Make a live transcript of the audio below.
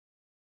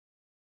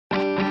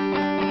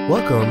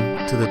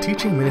Welcome to the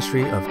teaching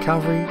ministry of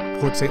Calvary,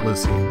 Port St.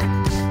 Lucie.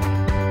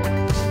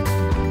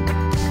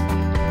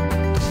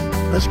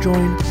 Let's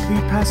join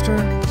lead pastor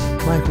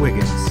Mike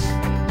Wiggins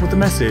with the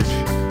message,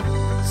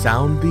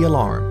 Sound the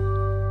Alarm.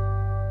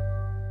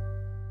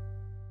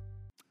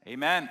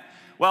 Amen.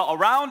 Well,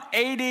 around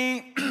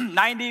AD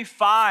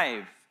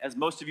 95, as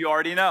most of you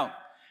already know,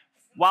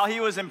 while he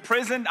was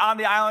imprisoned on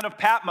the island of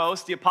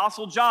Patmos, the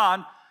Apostle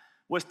John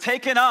was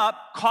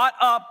caught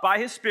up by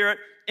his Spirit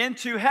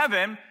into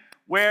heaven,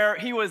 where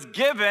he was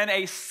given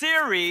a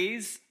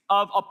series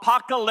of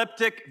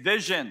apocalyptic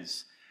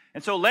visions.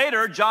 And so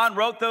later, John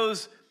wrote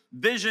those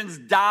visions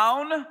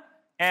down,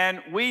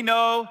 and we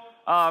know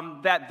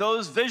that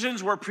those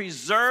visions were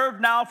preserved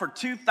now for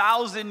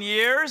 2,000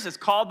 years. It's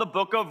called the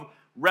book of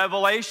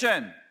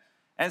Revelation.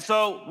 And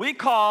so we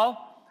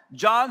call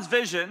John's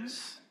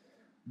visions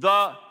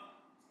the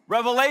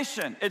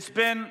Revelation. It's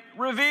been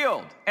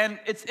revealed, and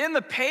it's in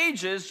the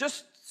pages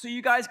just so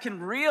you guys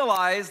can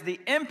realize the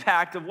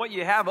impact of what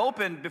you have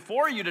open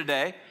before you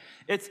today.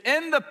 It's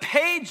in the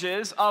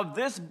pages of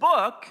this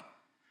book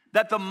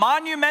that the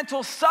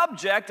monumental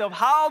subject of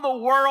how the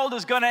world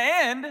is going to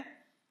end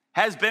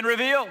has been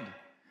revealed.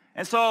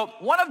 And so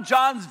one of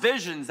John's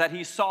visions that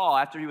he saw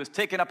after he was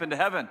taken up into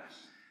heaven,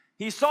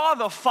 he saw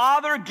the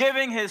Father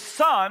giving his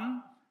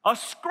Son a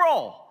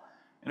scroll.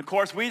 And of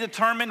course, we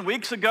determined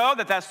weeks ago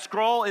that that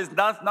scroll is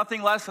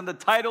nothing less than the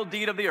title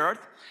deed of the earth.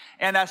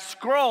 And that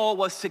scroll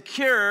was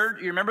secured,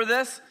 you remember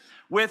this,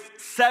 with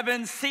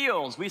 7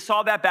 seals. We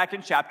saw that back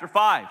in chapter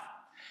 5.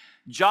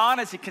 John,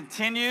 as he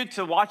continued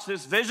to watch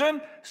this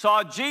vision,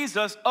 saw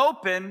Jesus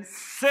open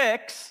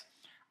 6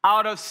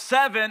 out of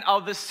 7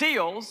 of the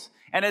seals.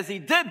 And as he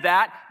did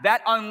that,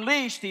 that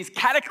unleashed these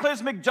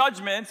cataclysmic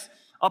judgments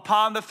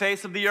upon the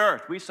face of the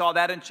earth. We saw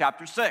that in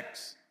chapter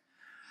 6.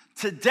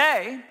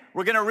 Today,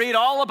 we're going to read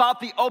all about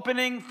the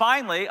opening,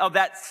 finally, of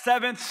that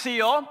 7th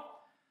seal.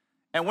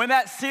 And when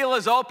that seal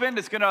is opened,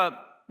 it's going to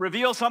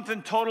reveal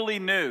something totally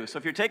new. So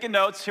if you're taking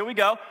notes, here we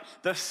go.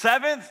 The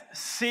 7th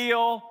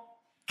seal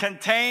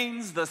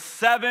contains the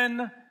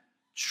 7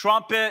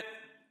 trumpet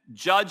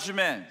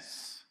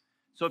judgments.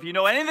 So if you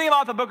know anything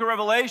about the book of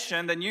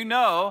Revelation, then you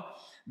know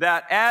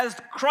that as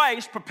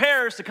Christ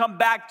prepares to come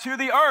back to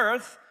the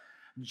earth,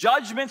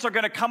 judgments are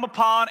going to come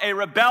upon a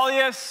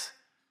rebellious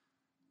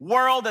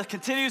world that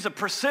continues to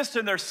persist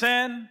in their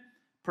sin,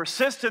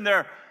 persist in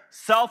their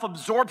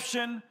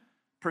self-absorption,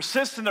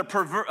 persist in their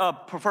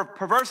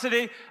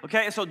perversity,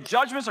 okay? And so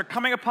judgments are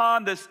coming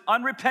upon this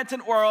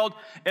unrepentant world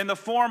in the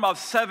form of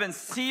 7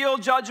 seal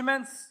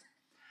judgments,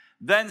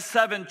 then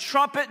 7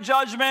 trumpet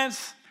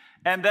judgments,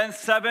 and then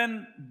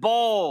 7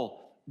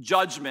 bowl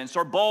judgments,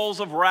 or bowls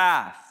of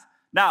wrath.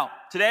 Now,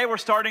 today we're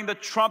starting the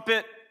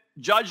trumpet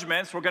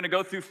judgments. We're going to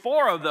go through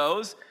 4 of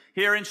those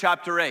here in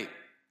chapter 8.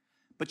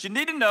 But you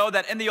need to know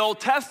that in the Old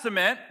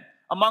Testament,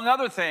 among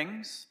other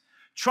things,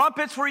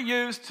 trumpets were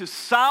used to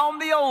sound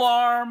the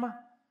alarm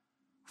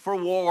for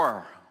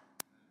war.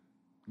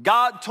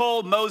 God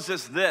told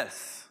Moses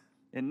this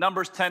in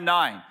Numbers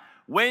 10:9.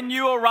 When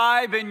you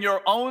arrive in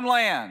your own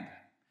land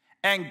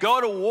and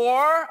go to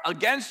war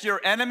against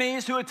your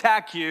enemies who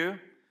attack you,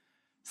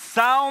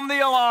 sound the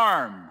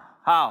alarm.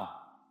 How?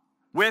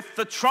 With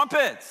the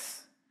trumpets.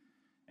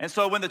 And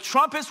so when the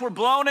trumpets were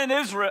blown in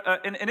Israel,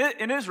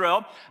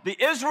 the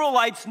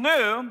Israelites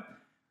knew,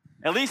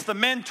 at least the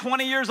men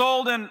 20 years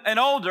old and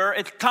older,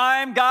 it's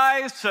time,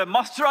 guys, to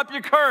muster up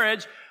your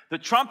courage. The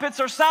trumpets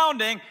are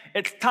sounding.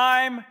 It's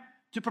time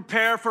to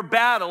prepare for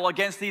battle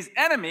against these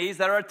enemies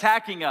that are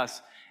attacking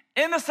us.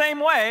 In the same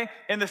way,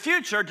 in the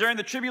future, during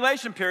the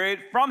tribulation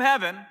period from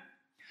heaven,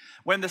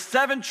 when the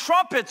 7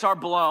 trumpets are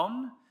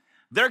blown,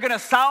 they're going to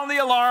sound the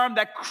alarm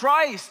that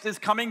Christ is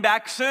coming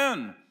back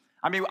soon.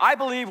 I mean, I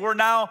believe we're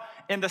now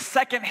in the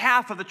second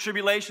half of the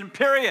tribulation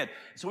period.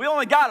 So we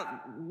only got a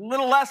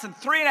little less than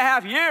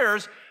 3.5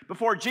 years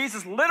before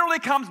Jesus literally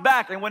comes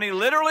back. And when he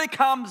literally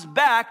comes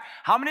back,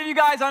 how many of you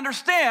guys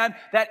understand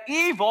that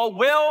evil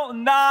will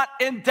not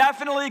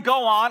indefinitely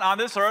go on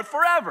this earth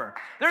forever?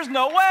 There's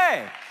no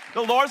way.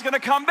 The Lord's going to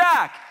come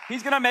back.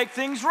 He's going to make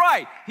things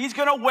right. He's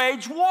going to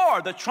wage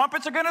war. The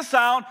trumpets are going to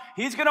sound.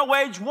 He's going to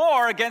wage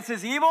war against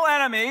his evil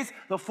enemies,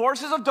 the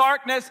forces of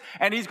darkness,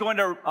 and he's going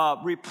to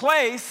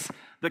replace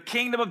the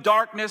kingdom of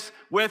darkness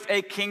with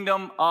a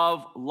kingdom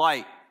of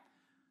light.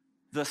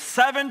 The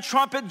 7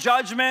 trumpet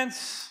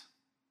judgments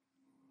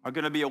are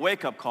going to be a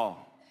wake-up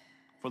call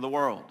for the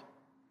world.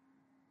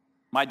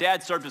 My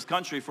dad served his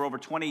country for over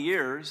 20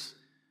 years,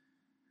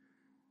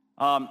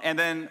 and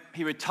then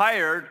he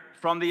retired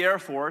from the Air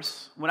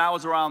Force when I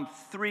was around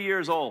 3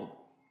 years old.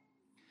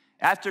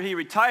 After he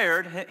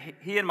retired,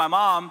 he and my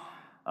mom,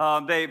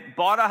 they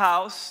bought a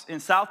house in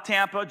South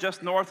Tampa,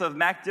 just north of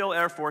MacDill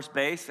Air Force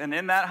Base, and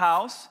in that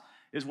house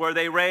is where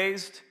they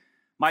raised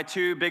my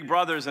 2 big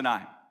brothers and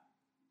I.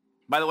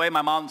 By the way,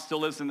 my mom still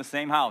lives in the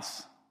same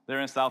house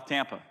there in South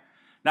Tampa.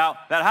 Now,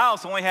 that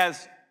house only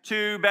has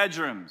 2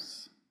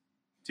 bedrooms.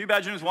 2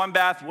 bedrooms, 1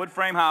 bath, wood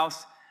frame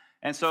house.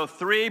 And so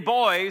 3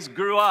 boys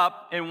grew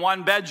up in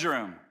 1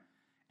 bedroom.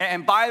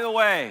 And by the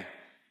way,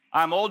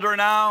 I'm older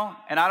now,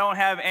 and I don't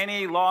have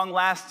any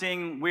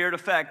long-lasting weird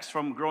effects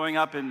from growing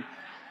up in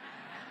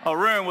a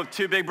room with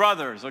two big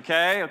brothers,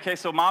 okay? Okay,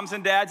 so moms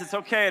and dads, it's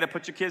okay to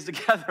put your kids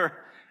together,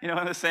 in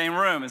the same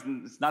room.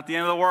 It's not the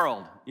end of the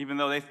world, even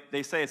though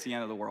they say it's the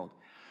end of the world.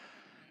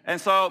 And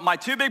so my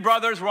two big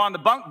brothers were on the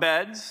bunk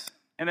beds,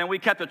 and then we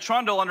kept a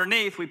trundle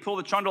underneath. We pulled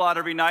the trundle out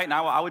every night, and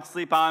I would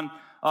sleep on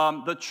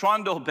the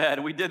trundle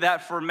bed. We did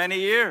that for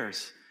many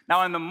years.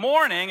 Now, in the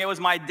morning, it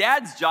was my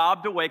dad's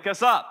job to wake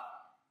us up.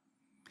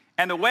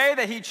 And the way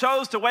that he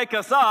chose to wake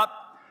us up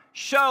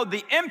showed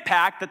the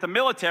impact that the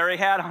military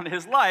had on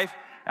his life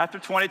after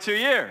 22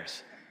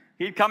 years.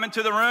 He'd come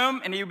into the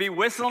room and he'd be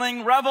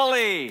whistling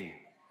Reveille.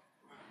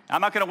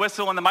 I'm not going to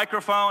whistle in the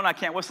microphone. I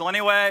can't whistle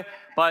anyway,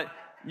 but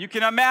you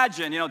can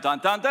imagine, dun dun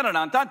dun dun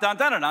dun dun dun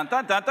dun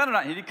dun dun dun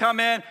dun. He'd come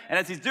in, and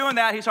as he's doing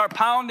that, he'd start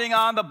pounding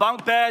on the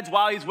bunk beds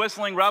while he's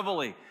whistling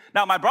Reveille.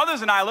 Now, my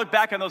brothers and I look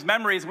back on those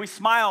memories. We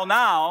smile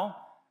now.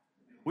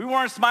 We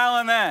weren't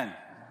smiling then.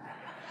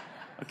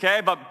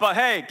 Okay, but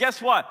hey,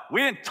 guess what?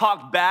 We didn't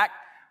talk back.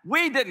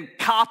 We didn't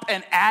cop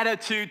an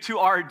attitude to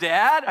our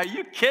dad. Are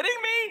you kidding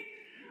me?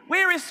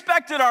 We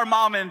respected our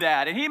mom and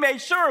dad, and he made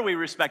sure we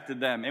respected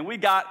them, and we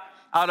got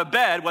out of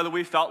bed whether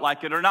we felt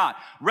like it or not.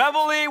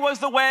 Reveille was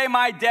the way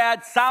my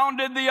dad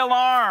sounded the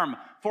alarm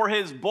for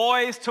his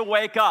boys to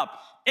wake up.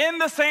 In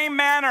the same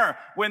manner,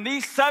 when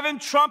these 7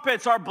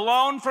 trumpets are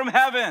blown from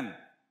heaven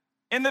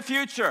in the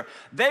future,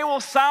 they will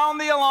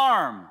sound the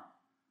alarm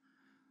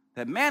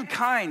that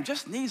mankind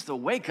just needs to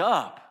wake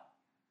up.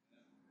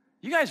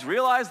 You guys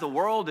realize the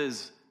world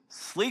is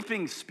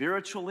sleeping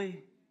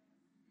spiritually?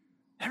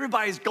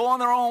 Everybody's going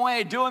their own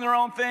way, doing their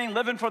own thing,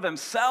 living for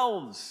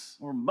themselves,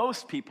 or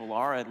most people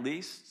are at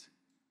least.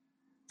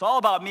 It's all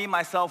about me,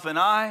 myself, and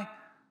I.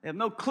 They have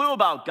no clue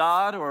about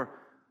God, or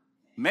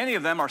many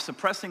of them are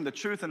suppressing the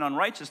truth and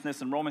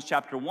unrighteousness in Romans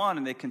chapter 1,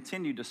 and they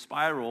continue to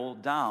spiral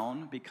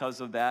down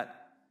because of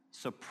that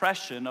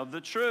suppression of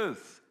the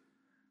truth.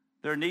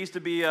 There needs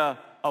to be a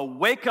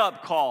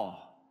wake-up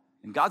call,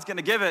 and God's going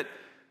to give it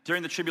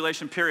during the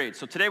tribulation period.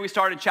 So today we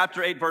start in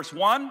chapter 8, verse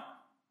 1.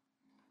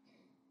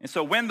 And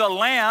so when the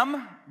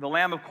Lamb,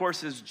 of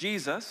course, is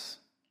Jesus,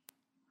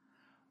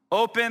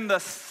 opened the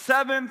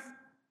 7th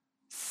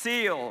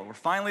seal, we're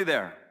finally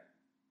there.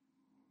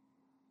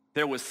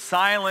 There was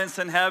silence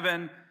in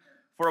heaven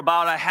for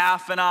about a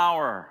half an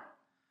hour.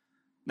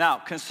 Now,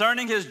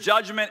 concerning his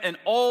judgment in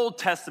Old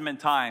Testament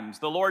times,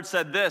 the Lord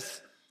said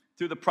this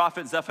through the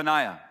prophet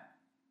Zephaniah.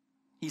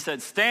 He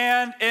said,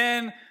 "Stand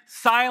in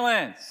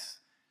silence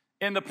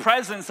in the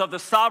presence of the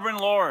sovereign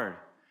Lord,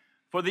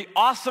 for the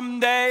awesome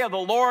day of the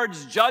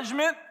Lord's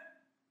judgment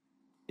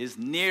is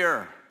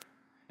near."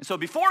 And so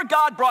before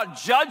God brought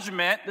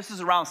judgment, this is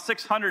around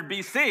 600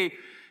 BC,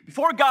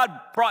 before God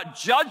brought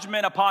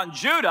judgment upon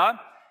Judah,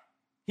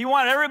 he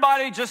wanted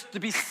everybody just to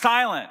be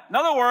silent. In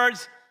other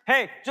words,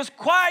 hey, just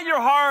quiet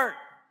your heart.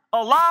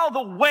 Allow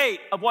the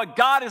weight of what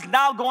God is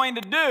now going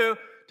to do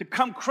to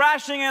come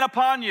crashing in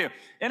upon you.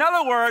 In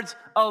other words,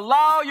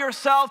 allow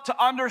yourself to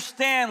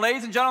understand,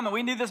 ladies and gentlemen,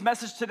 we need this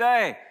message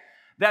today,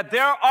 that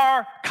there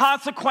are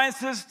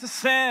consequences to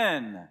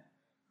sin.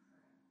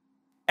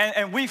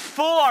 And we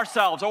fool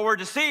ourselves, or we're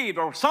deceived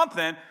or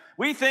something.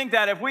 We think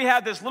that if we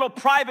have this little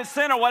private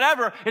sin or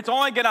whatever, it's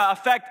only going to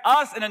affect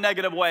us in a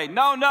negative way.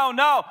 No.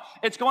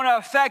 It's going to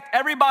affect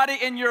everybody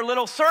in your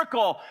little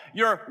circle,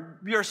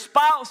 your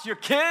spouse, your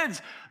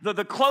kids,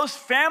 the close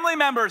family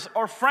members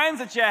or friends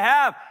that you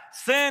have.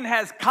 Sin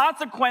has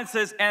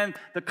consequences, and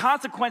the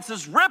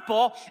consequences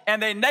ripple,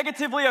 and they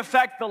negatively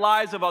affect the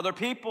lives of other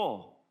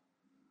people.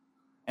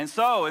 And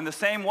so, in the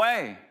same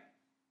way,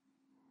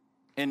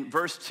 in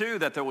verse 2,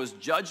 that there was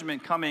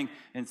judgment coming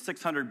in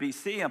 600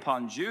 BC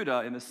upon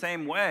Judah, in the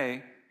same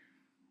way,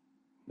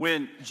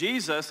 when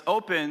Jesus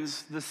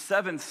opens the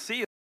 7th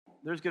seal,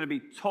 there's going to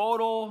be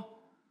total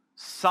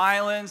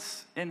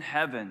silence in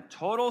heaven,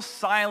 total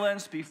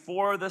silence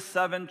before the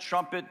 7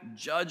 trumpet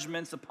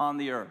judgments upon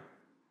the earth.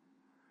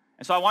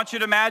 And so I want you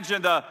to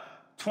imagine the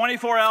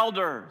 24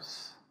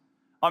 elders,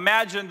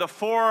 imagine the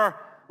 4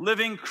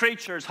 living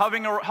creatures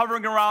hovering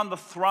around the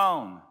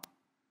throne,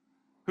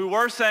 who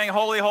were saying,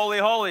 "Holy, holy,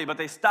 holy," but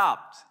they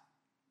stopped.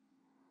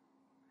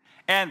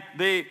 And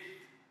the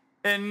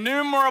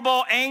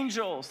innumerable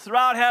angels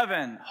throughout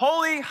heaven,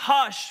 holy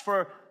hush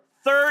for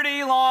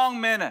 30 long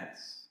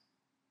minutes.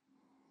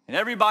 And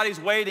everybody's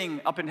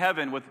waiting up in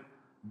heaven with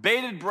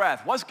bated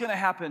breath. What's going to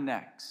happen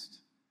next?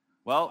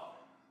 Well,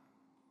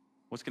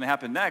 what's going to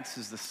happen next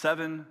is the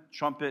 7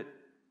 trumpet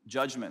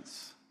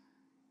judgments.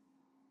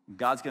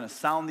 God's going to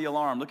sound the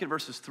alarm. Look at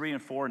verses 3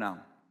 and 4 now.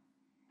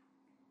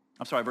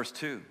 Verse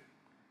 2.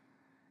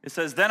 It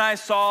says, "Then I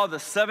saw the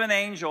 7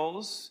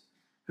 angels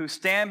who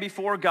stand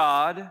before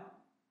God,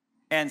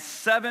 and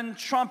 7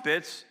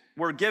 trumpets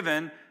were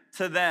given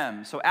to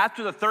them." So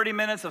after the 30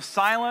 minutes of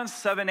silence,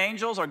 7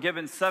 angels are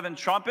given 7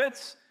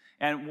 trumpets.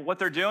 And what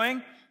they're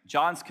doing,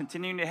 John's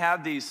continuing to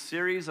have these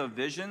series of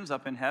visions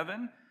up in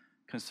heaven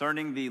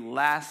concerning the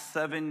last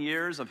 7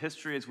 years of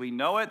history as we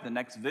know it. The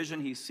next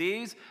vision he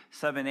sees,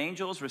 7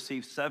 angels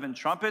receive 7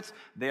 trumpets.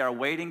 They are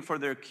waiting for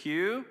their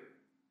cue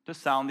to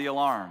sound the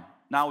alarm.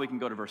 Now we can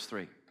go to verse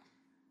 3.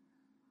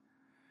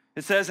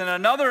 It says, and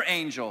another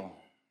angel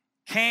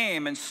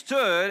came and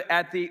stood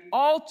at the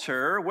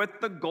altar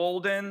with the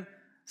golden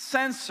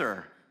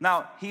censer.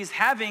 Now, he's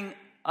having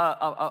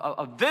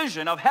a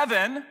vision of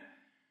heaven,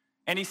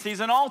 and he sees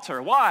an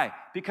altar. Why?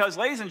 Because,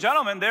 ladies and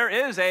gentlemen, there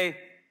is a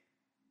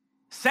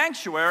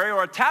sanctuary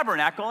or a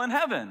tabernacle in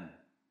heaven.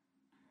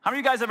 How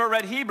many of you guys ever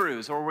read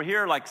Hebrews, or were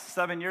here like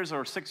 7 years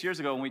or 6 years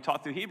ago when we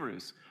taught through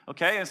Hebrews?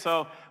 Okay, and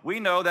so we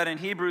know that in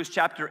Hebrews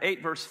chapter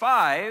 8, verse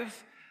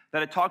 5,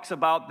 that it talks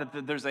about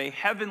that there's a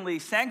heavenly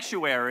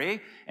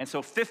sanctuary. And so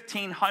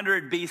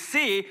 1500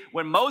 BC,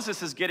 when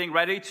Moses is getting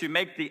ready to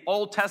make the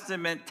Old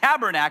Testament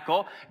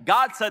tabernacle,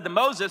 God said to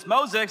Moses,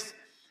 Moses,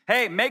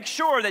 hey, make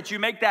sure that you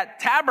make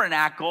that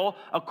tabernacle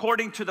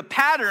according to the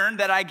pattern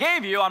that I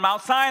gave you on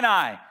Mount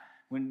Sinai.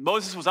 When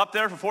Moses was up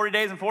there for 40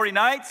 days and 40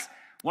 nights,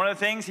 one of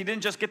the things, he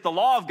didn't just get the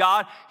law of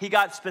God, he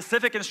got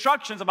specific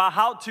instructions about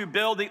how to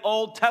build the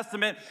Old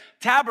Testament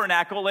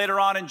tabernacle. Later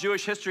on in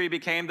Jewish history, it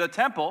became the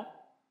temple.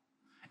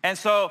 And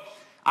so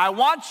I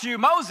want you,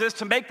 Moses,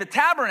 to make the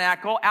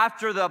tabernacle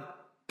after the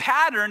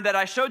pattern that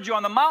I showed you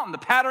on the mountain. The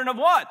pattern of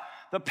what?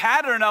 The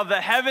pattern of the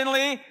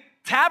heavenly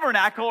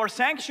tabernacle or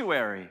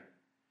sanctuary.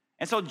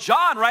 And so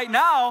John right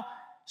now,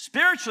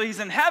 spiritually, he's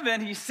in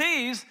heaven. He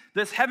sees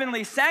this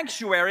heavenly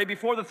sanctuary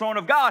before the throne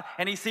of God,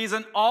 and he sees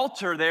an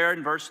altar there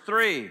in verse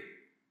 3. And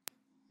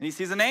he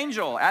sees an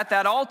angel at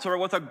that altar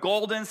with a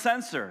golden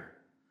censer.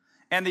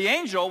 And the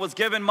angel was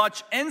given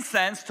much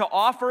incense to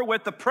offer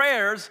with the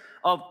prayers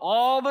of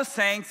all the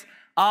saints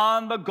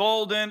on the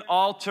golden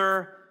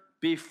altar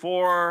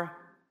before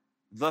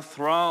the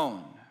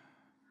throne.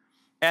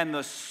 And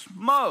the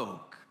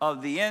smoke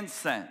of the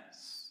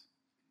incense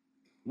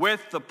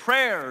with the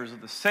prayers of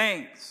the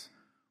saints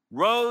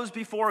rose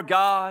before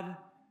God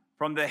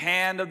from the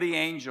hand of the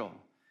angel.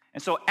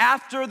 And so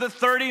after the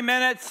 30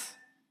 minutes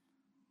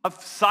of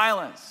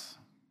silence,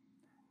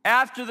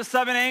 after the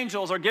 7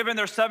 angels are given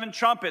their 7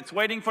 trumpets,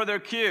 waiting for their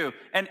cue,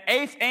 an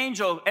 8th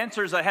angel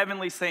enters a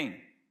heavenly scene.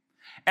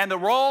 And the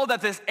role that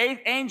this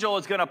 8th angel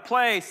is going to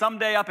play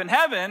someday up in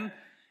heaven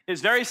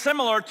is very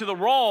similar to the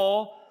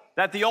role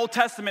that the Old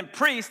Testament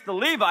priest, the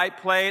Levite,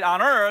 played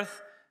on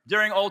earth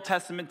during Old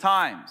Testament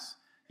times.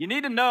 You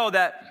need to know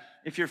that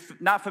if you're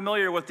not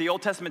familiar with the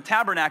Old Testament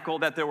tabernacle,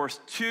 that there were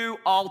 2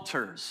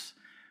 altars.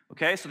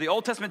 Okay, so the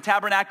Old Testament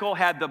tabernacle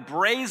had the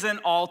brazen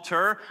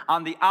altar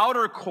on the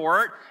outer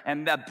court,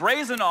 and that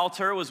brazen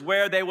altar was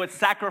where they would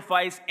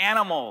sacrifice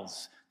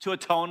animals to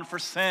atone for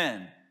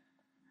sin.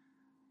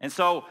 And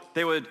so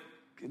they would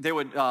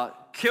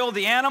kill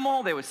the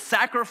animal, they would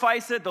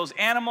sacrifice it. Those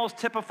animals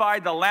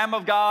typified the Lamb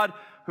of God,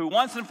 who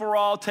once and for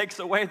all takes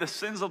away the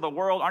sins of the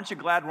world. Aren't you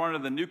glad we're under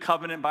the new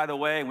covenant, by the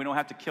way, and we don't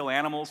have to kill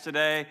animals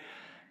today?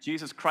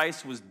 Jesus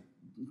Christ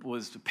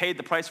was paid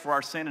the price for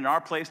our sin in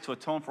our place to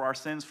atone for our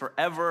sins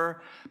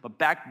forever. But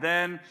back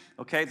then,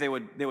 okay, they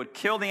would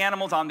kill the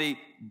animals on the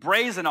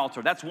brazen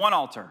altar. That's one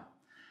altar.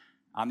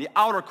 On the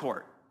outer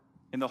court.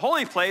 In the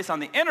holy place, on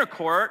the inner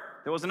court,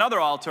 there was another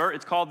altar.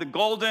 It's called the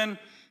golden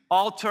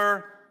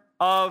altar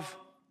of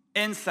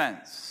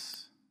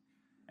incense.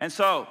 And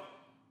so,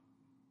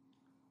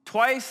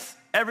 twice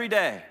every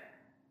day,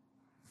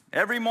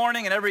 every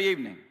morning and every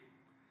evening,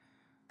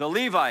 the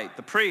Levite,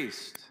 the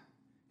priest,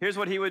 here's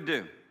what he would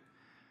do.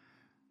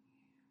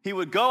 He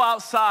would go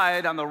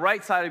outside on the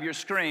right side of your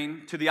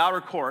screen to the outer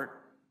court,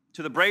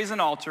 to the brazen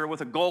altar with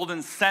a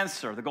golden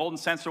censer. The golden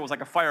censer was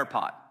like a fire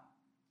pot.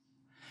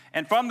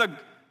 And from the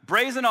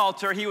brazen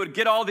altar, he would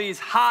get all these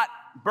hot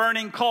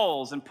burning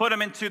coals and put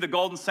them into the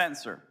golden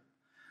censer.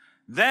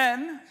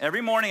 Then,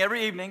 every morning,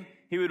 every evening,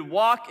 he would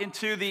walk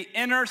into the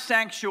inner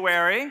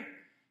sanctuary,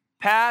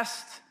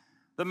 past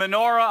the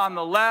menorah on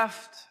the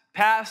left,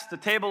 past the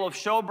table of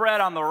showbread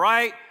on the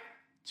right,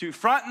 to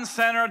front and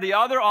center, the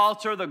other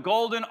altar, the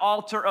golden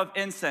altar of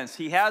incense.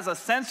 He has a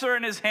censer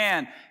in his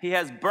hand. He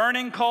has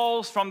burning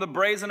coals from the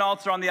brazen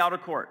altar on the outer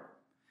court.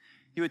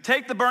 He would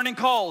take the burning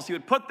coals, he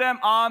would put them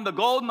on the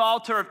golden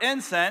altar of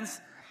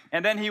incense,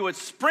 and then he would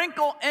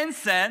sprinkle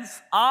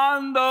incense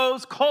on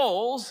those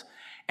coals,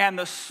 and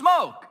the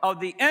smoke of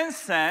the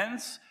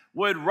incense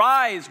would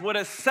rise, would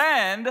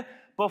ascend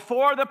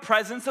before the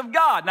presence of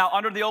God. Now,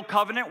 under the old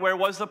covenant, where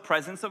was the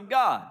presence of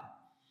God?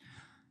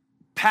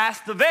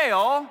 Past the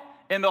veil,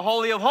 in the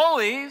Holy of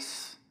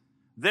Holies,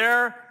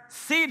 they're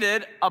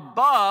seated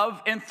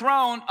above,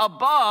 enthroned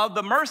above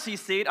the mercy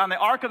seat on the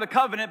Ark of the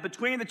Covenant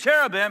between the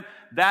cherubim.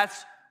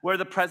 That's where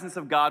the presence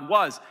of God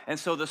was. And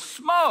so the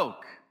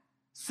smoke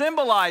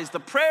symbolized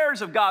the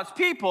prayers of God's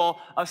people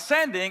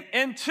ascending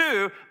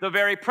into the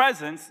very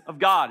presence of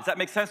God. Does that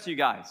make sense to you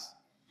guys?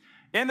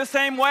 In the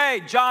same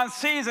way, John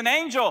sees an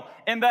angel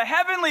in the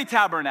heavenly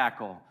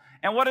tabernacle.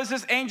 And what is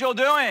this angel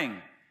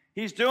doing?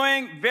 He's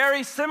doing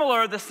very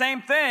similar, the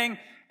same thing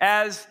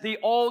as the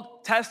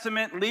Old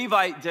Testament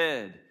Levite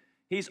did.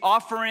 He's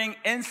offering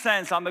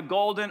incense on the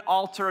golden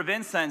altar of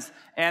incense,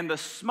 and the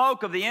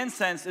smoke of the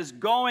incense is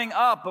going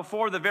up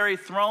before the very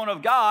throne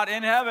of God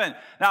in heaven.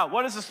 Now,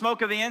 what does the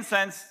smoke of the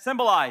incense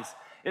symbolize?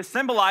 It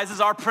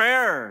symbolizes our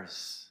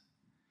prayers.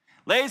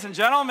 Ladies and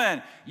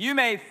gentlemen, you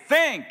may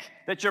think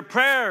that your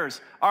prayers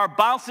are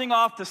bouncing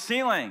off the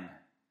ceiling.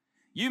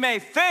 You may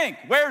think,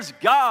 where's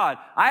God?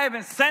 I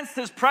haven't sensed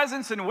his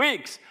presence in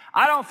weeks.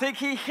 I don't think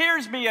he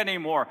hears me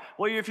anymore.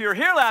 Well, if you were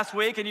here last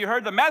week and you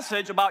heard the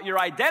message about your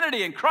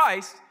identity in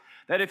Christ,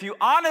 that if you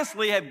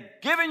honestly have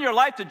given your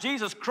life to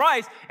Jesus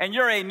Christ and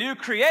you're a new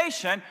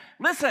creation,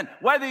 listen,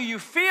 whether you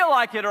feel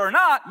like it or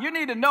not, you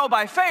need to know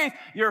by faith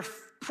your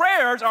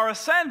prayers are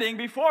ascending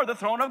before the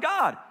throne of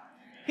God.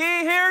 He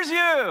hears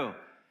you.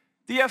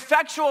 The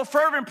effectual,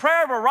 fervent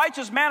prayer of a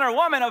righteous man or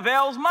woman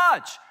avails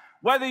much.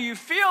 Whether you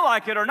feel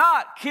like it or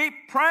not, keep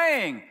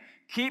praying.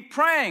 Keep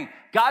praying.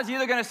 God's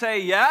either going to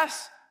say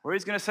yes, or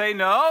he's going to say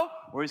no,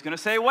 or he's going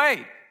to say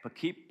wait. But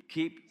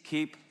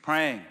keep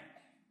praying.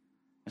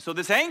 And so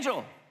this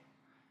angel,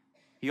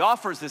 he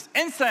offers this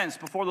incense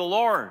before the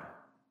Lord.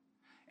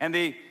 And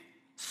the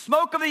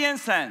smoke of the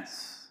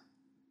incense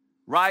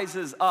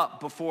rises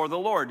up before the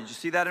Lord. Did you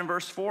see that in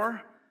verse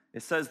 4?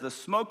 It says the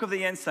smoke of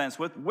the incense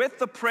with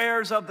the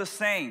prayers of the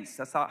saints.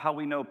 That's how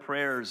we know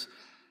prayers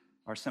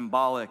are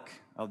symbolic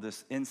of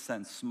this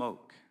incense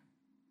smoke.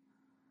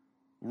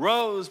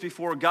 Rose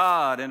before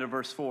God, into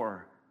verse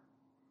 4,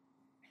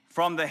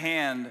 from the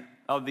hand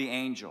of the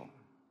angel.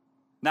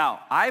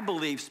 Now, I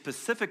believe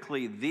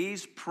specifically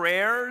these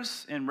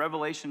prayers in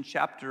Revelation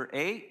chapter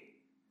 8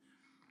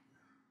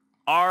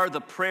 are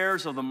the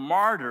prayers of the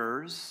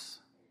martyrs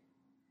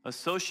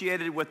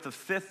associated with the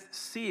fifth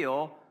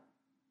seal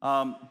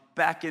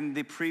back in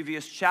the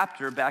previous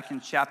chapter, back in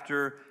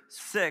chapter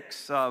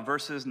 6,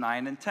 verses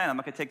 9 and 10. I'm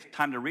not going to take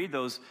time to read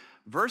those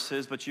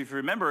verses, but if you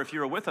remember, if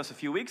you were with us a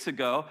few weeks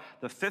ago,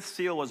 the fifth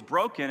seal was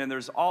broken, and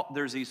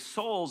there's these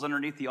souls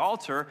underneath the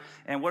altar,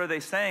 and what are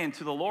they saying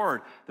to the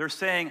Lord? They're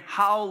saying,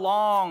 how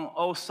long,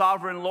 O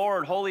sovereign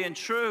Lord, holy and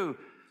true,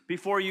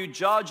 before you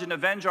judge and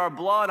avenge our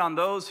blood on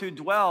those who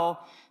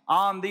dwell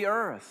on the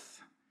earth?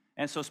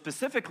 And so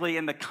specifically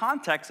in the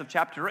context of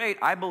chapter 8,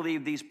 I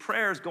believe these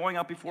prayers going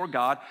up before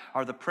God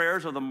are the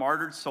prayers of the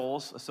martyred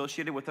souls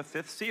associated with the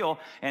fifth seal.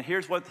 And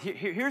here's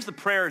the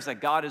prayers that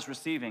God is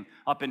receiving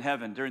up in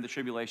heaven during the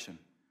tribulation.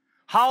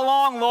 How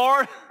long,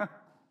 Lord?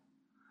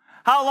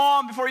 How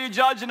long before you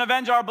judge and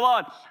avenge our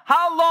blood?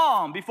 How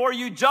long before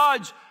you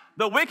judge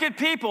the wicked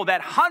people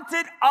that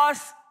hunted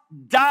us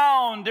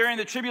down during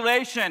the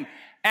tribulation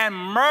and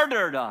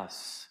murdered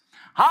us?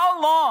 How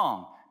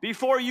long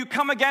before you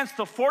come against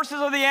the forces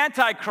of the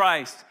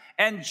Antichrist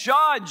and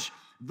judge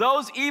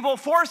those evil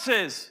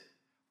forces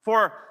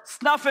for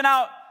snuffing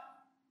out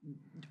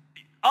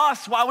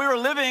us while we were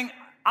living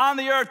on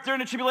the earth during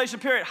the tribulation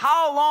period?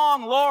 How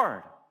long,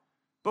 Lord,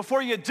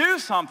 before you do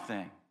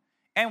something?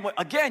 And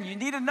again, you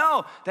need to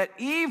know that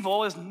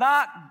evil is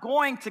not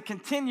going to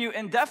continue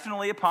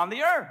indefinitely upon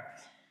the earth.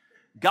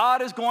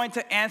 God is going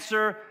to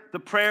answer the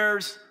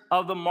prayers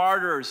of the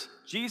martyrs.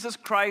 Jesus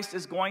Christ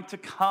is going to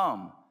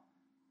come.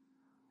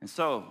 And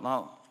so,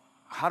 now,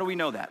 how do we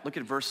know that? Look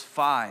at verse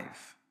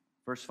 5.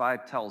 Verse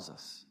 5 tells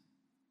us.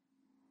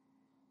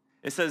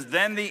 It says,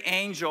 then the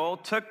angel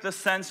took the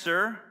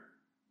censer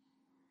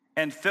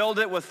and filled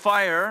it with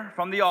fire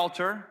from the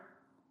altar.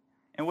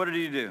 And what did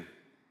he do?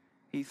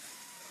 He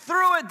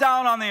threw it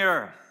down on the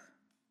earth.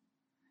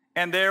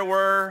 And there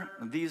were,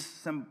 these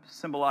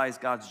symbolize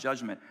God's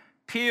judgment,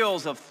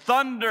 peals of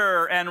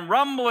thunder and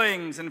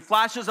rumblings and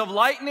flashes of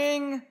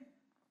lightning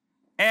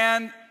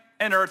and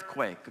an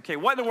earthquake. Okay,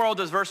 what in the world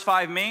does verse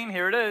 5 mean?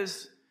 Here it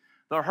is.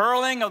 The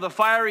hurling of the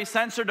fiery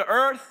censer to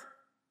earth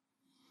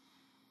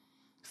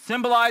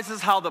symbolizes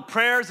how the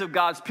prayers of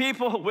God's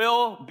people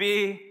will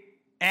be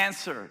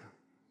answered.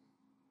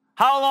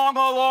 How long,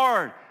 O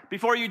Lord,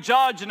 before you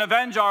judge and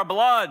avenge our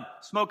blood?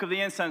 Smoke of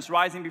the incense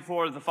rising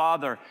before the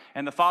Father.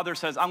 And the Father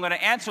says, I'm going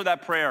to answer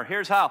that prayer.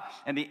 Here's how.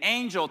 And the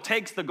angel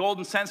takes the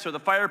golden censer, the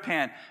fire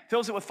pan,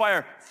 fills it with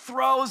fire,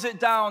 throws it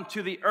down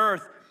to the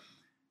earth.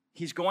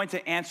 He's going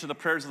to answer the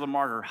prayers of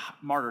the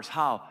martyrs.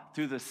 How?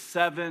 Through the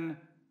 7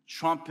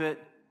 trumpet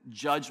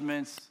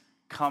judgments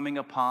coming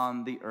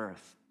upon the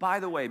earth. By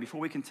the way,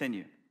 before we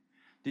continue,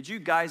 did you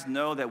guys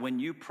know that when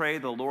you pray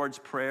the Lord's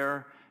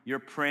Prayer, you're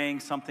praying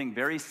something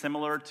very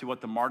similar to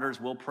what the martyrs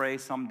will pray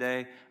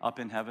someday up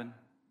in heaven?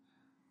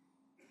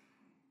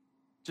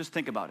 Just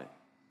think about it.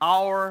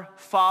 Our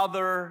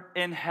Father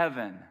in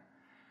heaven,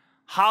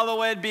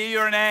 hallowed be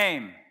your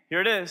name.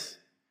 Here it is.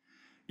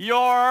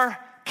 Your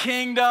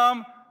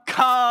kingdom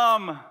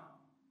come.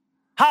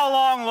 How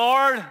long,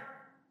 Lord?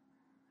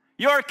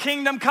 Your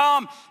kingdom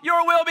come.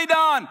 Your will be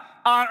done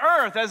on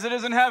earth as it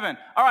is in heaven.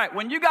 All right,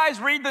 when you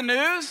guys read the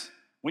news,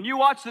 when you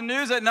watch the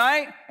news at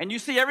night and you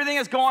see everything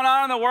that's going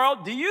on in the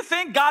world, do you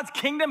think God's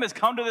kingdom has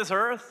come to this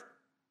earth?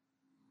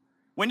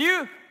 When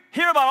you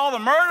hear about all the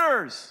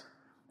murders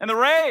and the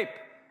rape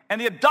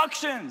and the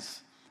abductions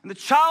and the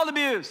child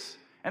abuse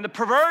And the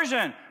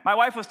perversion, my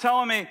wife was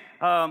telling me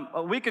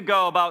a week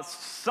ago about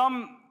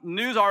some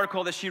news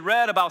article that she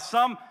read about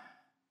some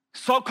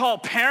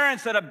so-called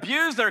parents that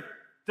abused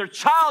their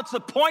child to the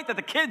point that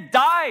the kid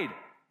died.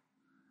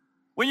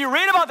 When you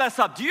read about that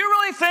stuff, do you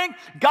really think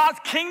God's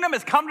kingdom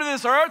has come to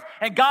this earth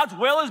and God's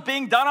will is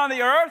being done on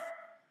the earth?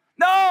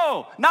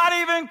 No, not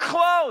even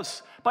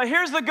close. But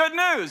here's the good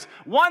news.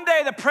 One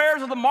day the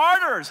prayers of the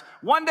martyrs,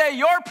 one day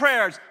your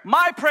prayers,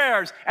 my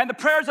prayers, and the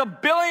prayers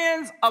of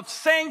billions of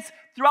saints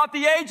throughout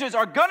the ages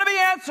are going to be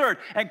answered.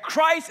 And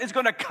Christ is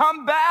going to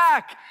come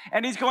back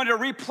and he's going to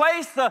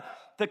replace the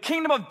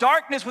kingdom of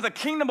darkness with a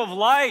kingdom of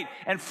light.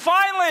 And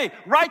finally,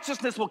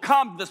 righteousness will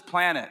come to this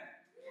planet.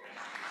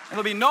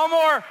 It'll be no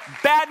more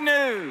bad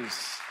news.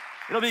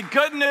 It'll be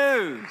good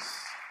news.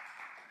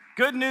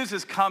 Good news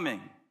is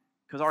coming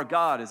because our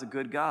God is a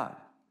good God.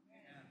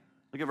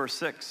 Look at verse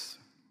 6.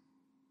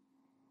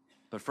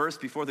 But first,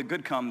 before the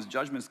good comes,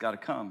 judgment's got to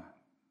come.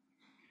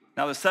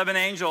 Now the 7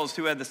 angels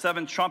who had the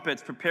 7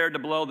 trumpets prepared to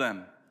blow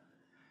them.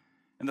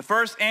 And the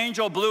first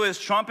angel blew his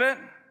trumpet,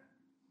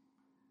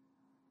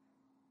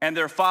 and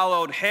there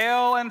followed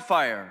hail and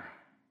fire,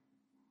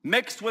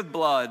 mixed with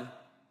blood,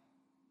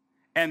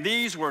 and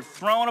these were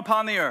thrown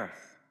upon the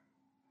earth.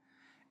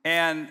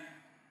 And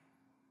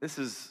this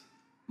is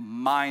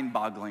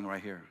mind-boggling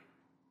right here.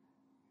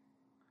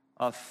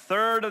 A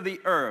third of the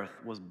earth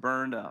was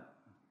burned up.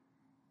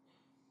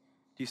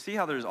 Do you see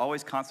how there's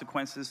always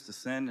consequences to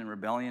sin and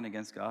rebellion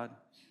against God?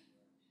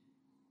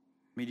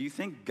 I mean, do you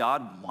think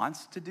God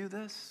wants to do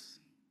this?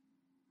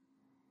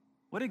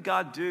 What did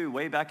God do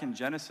way back in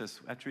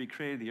Genesis after he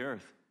created the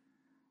earth?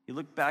 He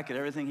looked back at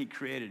everything he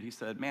created. He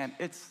said, man,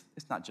 it's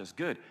not just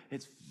good,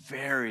 it's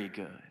very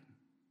good.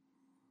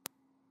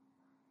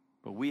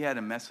 But we had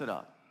to mess it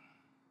up.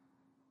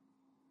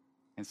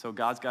 And so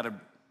God's got to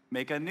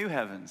make a new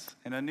heavens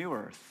and a new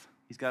earth.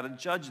 He's got to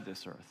judge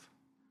this earth.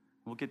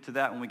 We'll get to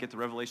that when we get to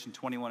Revelation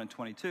 21 and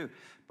 22.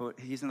 But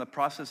he's in the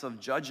process of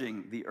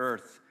judging the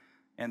earth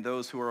and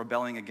those who are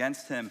rebelling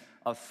against him.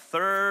 A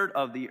third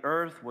of the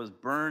earth was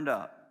burned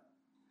up,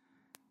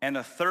 and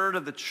a third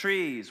of the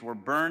trees were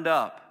burned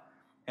up,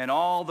 and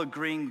all the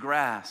green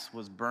grass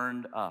was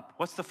burned up.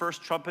 What's the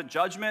first trumpet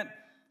judgment?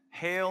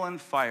 Hail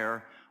and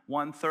fire.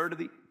 1/3 of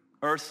the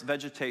earth's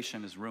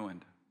vegetation is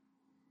ruined.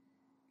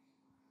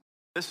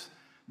 This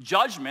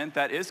judgment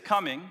that is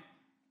coming,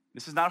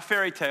 this is not a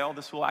fairy tale,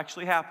 this will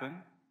actually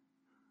happen.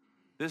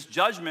 This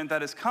judgment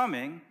that is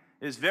coming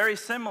is very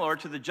similar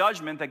to the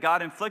judgment that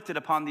God inflicted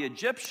upon the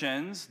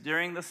Egyptians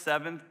during the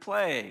 7th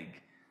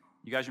plague.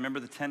 You guys remember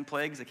the 10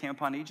 plagues that came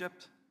upon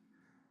Egypt?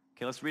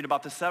 Okay, let's read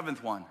about the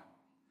 7th one.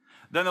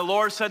 Then the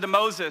Lord said to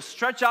Moses,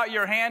 stretch out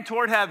your hand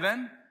toward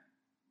heaven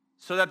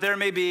so that there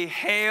may be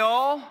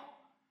hail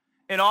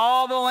in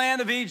all the land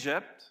of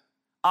Egypt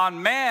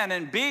on man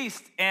and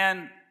beast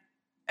and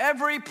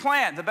every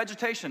plant, the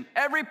vegetation,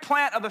 every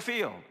plant of the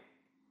field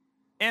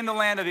in the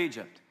land of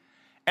Egypt.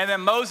 And then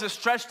Moses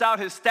stretched out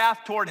his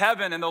staff toward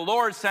heaven, and the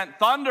Lord sent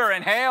thunder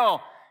and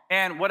hail,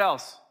 and what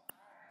else?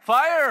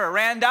 Fire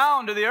ran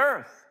down to the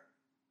earth.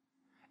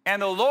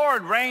 And the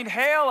Lord rained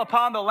hail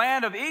upon the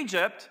land of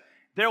Egypt.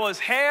 There was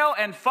hail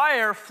and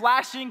fire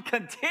flashing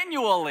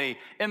continually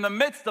in the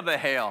midst of the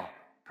hail.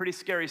 Pretty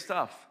scary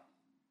stuff.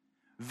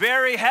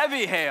 Very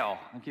heavy hail.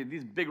 Okay,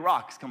 these big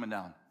rocks coming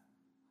down.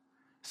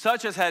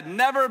 Such as had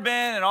never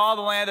been in all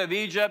the land of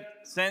Egypt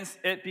since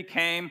it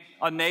became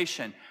a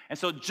nation. And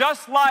so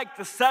just like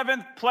the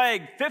 7th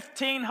plague,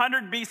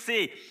 1500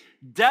 BC,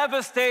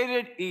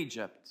 devastated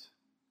Egypt,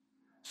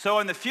 so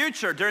in the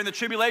future, during the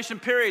tribulation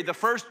period, the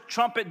first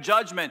trumpet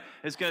judgment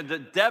is going to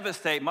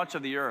devastate much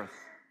of the earth.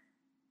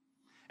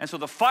 And so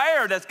the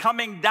fire that's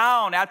coming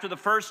down after the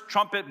first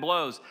trumpet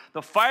blows,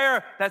 the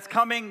fire that's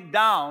coming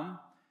down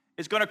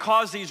is going to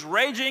cause these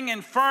raging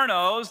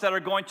infernos that are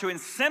going to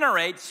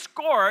incinerate,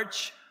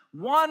 scorch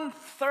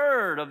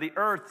 1/3 of the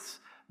earth's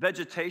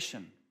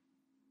vegetation.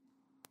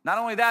 Not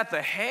only that,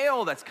 the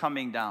hail that's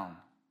coming down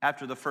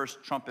after the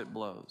first trumpet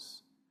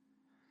blows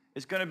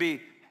is going to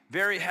be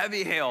very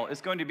heavy hail.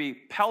 It's going to be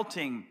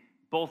pelting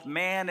both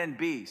man and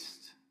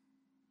beast.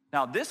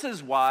 Now, this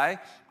is why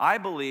I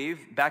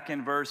believe back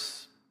in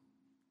verse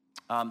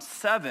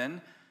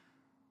 7,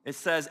 it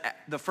says,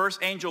 the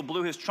first angel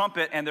blew his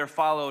trumpet, and there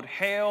followed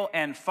hail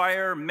and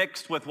fire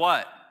mixed with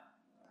what?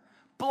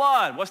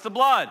 Blood. What's the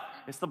blood?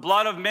 It's the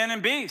blood of men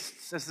and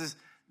beasts. This is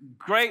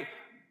great,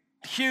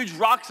 huge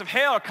rocks of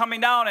hail are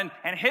coming down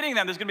and hitting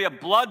them. There's going to be a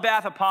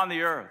bloodbath upon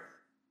the earth.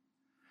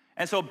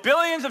 And so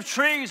billions of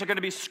trees are going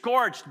to be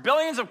scorched.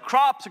 Billions of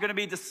crops are going to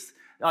be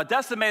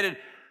decimated.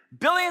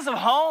 Billions of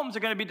homes are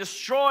going to be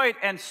destroyed,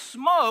 and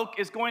smoke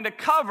is going to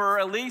cover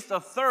at least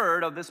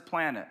 1/3 of this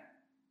planet.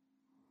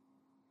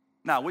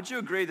 Now, would you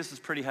agree this is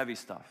pretty heavy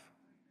stuff?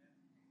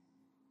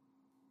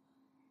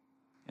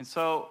 And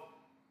so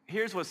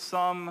here's what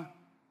some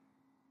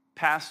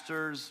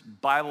pastors,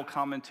 Bible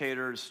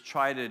commentators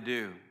try to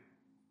do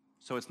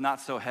so it's not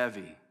so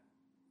heavy.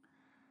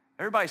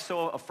 Everybody's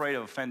so afraid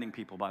of offending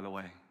people, by the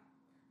way.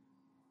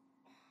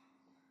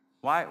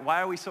 Why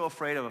are we so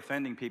afraid of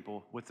offending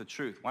people with the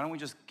truth? Why don't we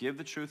just give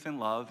the truth in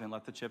love and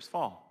let the chips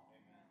fall?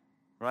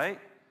 Right?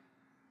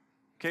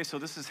 Okay, so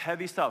this is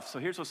heavy stuff. So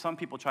here's what some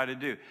people try to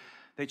do.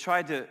 They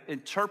try to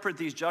interpret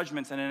these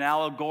judgments in an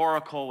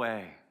allegorical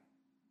way.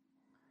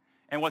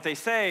 And what they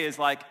say is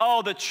like,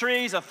 oh, the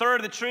trees, a third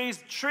of the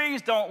trees.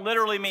 Trees don't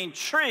literally mean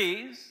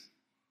trees.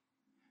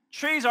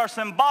 Trees are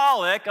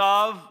symbolic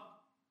of,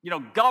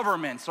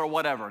 governments or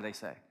whatever, they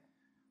say.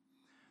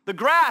 The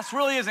grass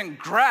really isn't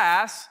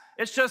grass.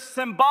 It's just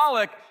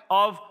symbolic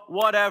of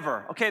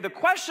whatever. Okay, the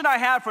question I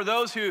have for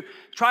those who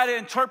try to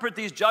interpret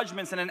these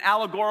judgments in an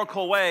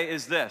allegorical way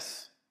is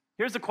this.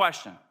 Here's the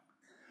question.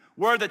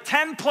 Were the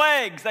 10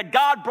 plagues that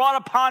God brought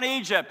upon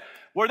Egypt,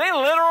 were they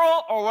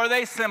literal or were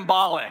they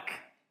symbolic?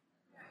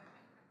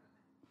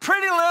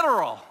 Pretty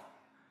literal.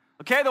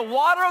 Okay, the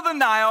water of the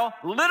Nile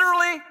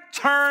literally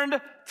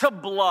turned to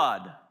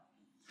blood.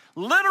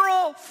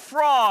 Literal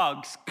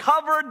frogs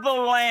covered the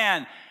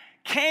land,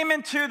 came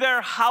into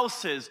their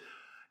houses,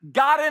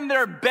 got in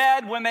their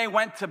bed when they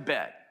went to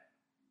bed.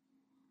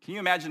 Can you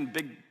imagine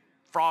big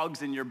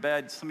frogs in your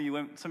bed? Some of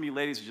you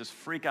ladies would just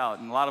freak out,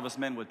 and a lot of us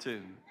men would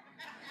too.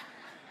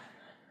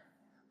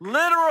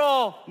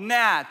 Literal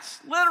gnats,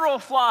 literal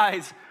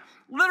flies,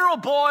 literal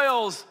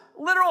boils,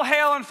 literal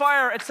hail and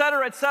fire,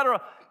 etc.,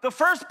 etc. The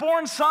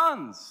firstborn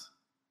sons,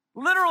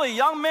 literally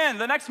young men,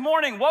 the next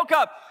morning woke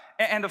up,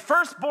 and the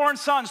firstborn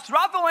sons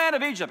throughout the land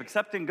of Egypt,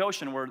 except in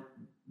Goshen where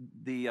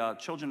the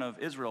children of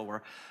Israel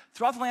were,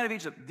 throughout the land of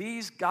Egypt,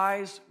 these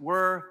guys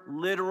were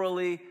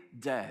literally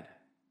dead.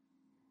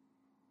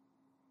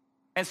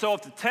 And so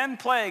if the 10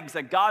 plagues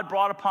that God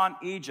brought upon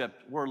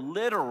Egypt were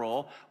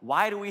literal,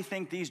 why do we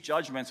think these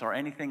judgments are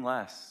anything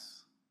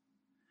less?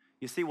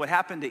 You see, what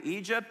happened to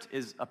Egypt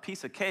is a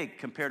piece of cake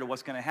compared to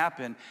what's going to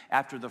happen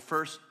after the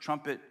first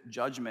trumpet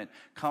judgment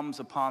comes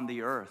upon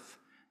the earth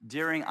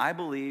during, I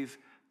believe,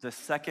 the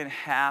second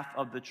half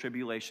of the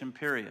tribulation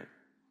period.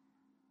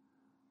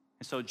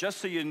 And so just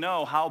so you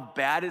know, how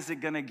bad is it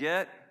going to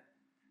get?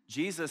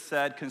 Jesus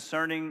said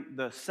concerning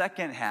the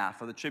second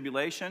half of the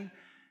tribulation,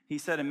 he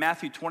said in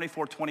Matthew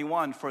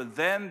 24:21, for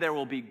then there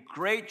will be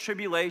great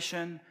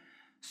tribulation,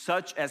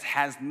 such as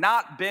has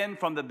not been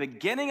from the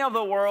beginning of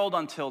the world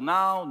until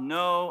now,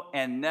 no,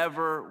 and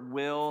never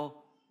will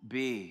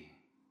be.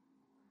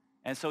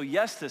 And so,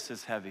 yes, this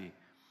is heavy.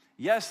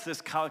 Yes,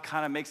 this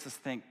kind of makes us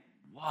think,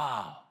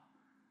 wow.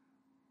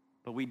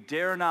 But we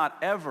dare not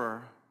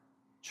ever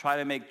try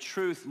to make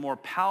truth more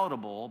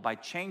palatable by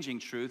changing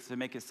truth to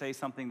make it say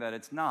something that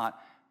it's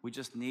not. We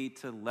just need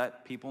to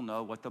let people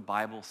know what the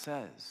Bible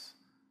says.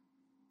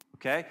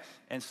 Okay?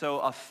 And so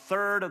a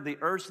third of the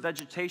earth's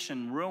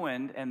vegetation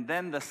ruined, and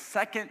then the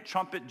second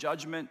trumpet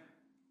judgment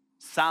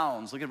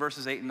sounds. Look at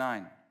verses 8 and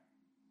 9.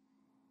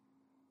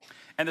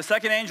 And the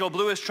second angel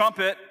blew his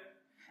trumpet,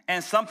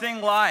 and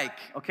something like,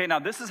 okay, now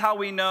this is how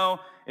we know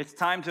it's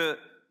time to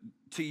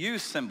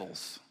use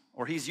symbols,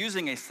 or he's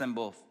using a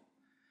symbol.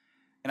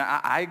 And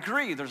I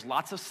agree, there's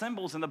lots of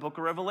symbols in the book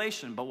of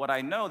Revelation, but what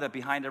I know that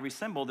behind every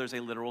symbol, there's a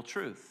literal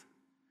truth.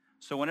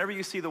 So whenever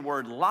you see the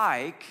word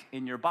like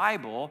in your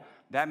Bible,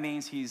 that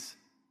means he's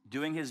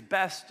doing his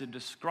best to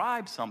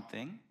describe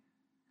something.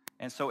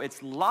 And so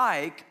it's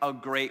like a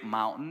great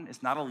mountain.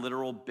 It's not a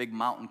literal big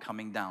mountain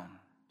coming down.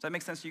 Does that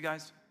make sense to you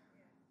guys?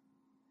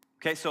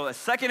 Okay, so a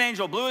second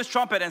angel blew his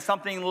trumpet, and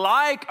something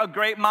like a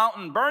great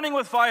mountain burning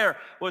with fire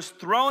was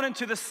thrown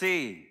into the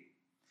sea.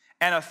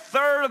 And a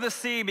third of the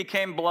sea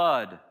became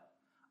blood.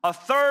 A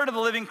third of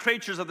the living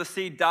creatures of the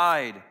sea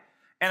died.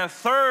 And a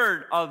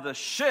third of the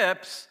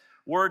ships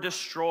were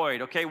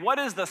destroyed. Okay, what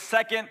is the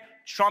second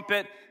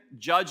trumpet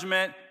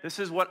judgment? This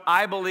is what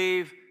I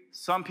believe.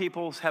 Some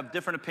people have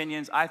different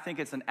opinions. I think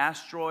it's an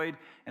asteroid,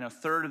 and a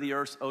third of the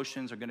Earth's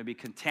oceans are going to be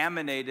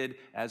contaminated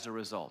as a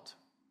result.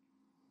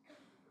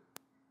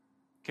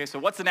 Okay, so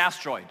what's an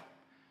asteroid?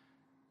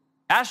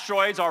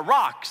 Asteroids are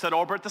rocks that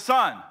orbit the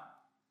sun.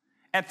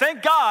 And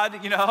thank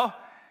God,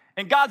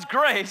 in God's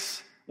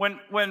grace,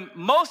 when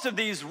most of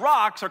these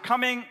rocks are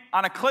coming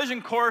on a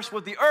collision course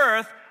with the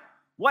earth,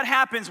 what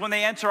happens when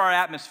they enter our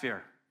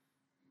atmosphere?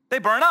 They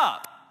burn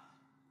up.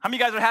 How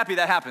many of you guys are happy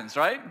that happens,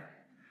 right?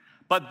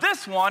 But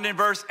this one in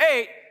verse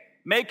 8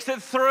 makes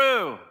it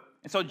through.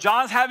 And so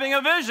John's having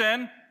a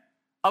vision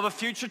of a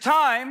future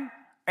time,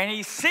 and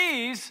he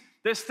sees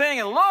this thing.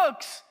 It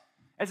looks,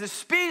 as it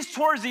speeds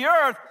towards the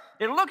earth,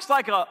 it looks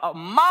like a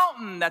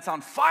mountain that's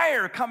on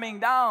fire coming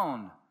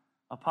down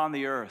upon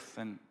the earth.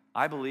 And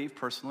I believe,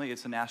 personally,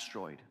 it's an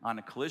asteroid on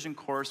a collision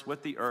course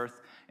with the earth,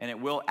 and it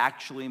will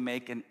actually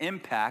make an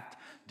impact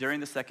during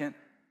the second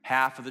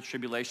half of the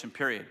tribulation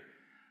period.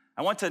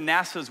 I went to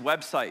NASA's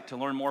website to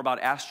learn more about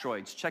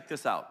asteroids. Check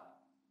this out.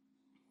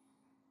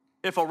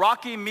 If a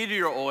rocky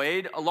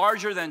meteoroid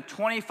larger than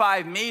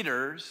 25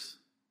 meters,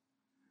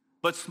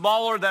 but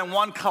smaller than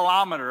 1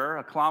 kilometer,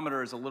 a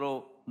kilometer is a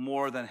little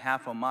more than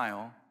half a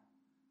mile,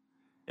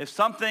 if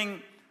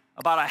something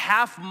about a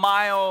half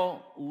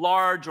mile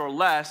large or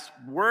less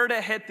were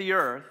to hit the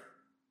earth,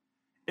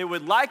 it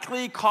would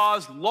likely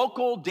cause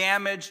local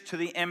damage to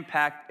the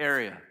impact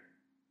area.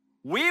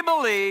 We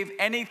believe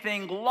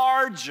anything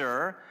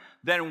larger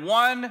than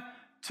 1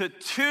 to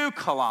 2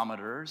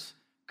 kilometers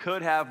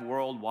could have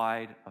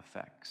worldwide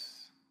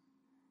effects.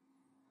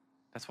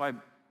 That's why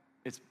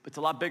it's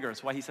a lot bigger.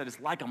 That's why he said it's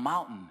like a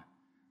mountain.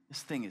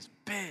 This thing is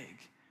big.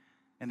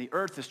 And the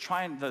earth is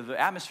trying, the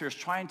atmosphere is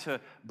trying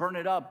to burn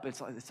it up.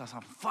 It's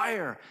on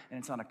fire, and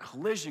it's on a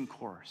collision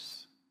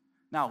course.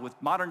 Now, with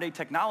modern day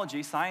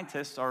technology,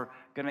 scientists are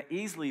going to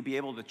easily be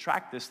able to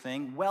track this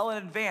thing well in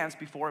advance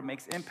before it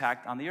makes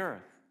impact on the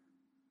earth.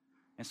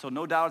 And so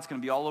no doubt it's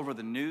going to be all over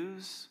the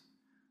news.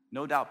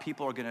 No doubt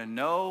people are going to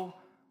know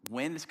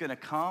when it's going to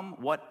come,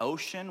 what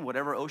ocean,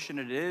 whatever ocean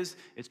it is,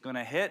 it's going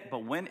to hit.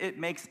 But when it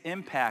makes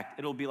impact,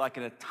 it'll be like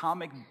an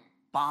atomic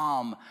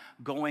bomb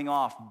going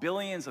off.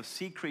 Billions of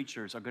sea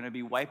creatures are going to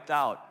be wiped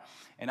out.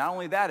 And not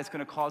only that, it's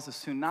going to cause a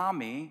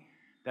tsunami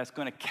that's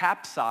going to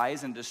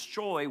capsize and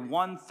destroy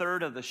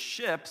 1/3 of the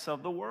ships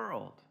of the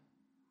world.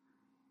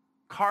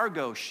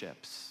 Cargo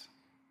ships,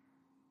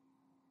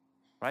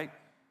 right?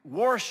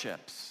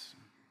 Warships,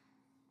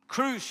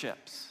 cruise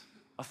ships,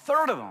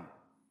 1/3 of them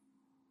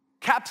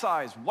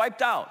capsized,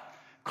 wiped out.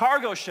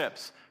 Cargo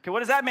ships. Okay, what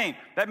does that mean?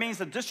 That means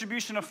the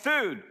distribution of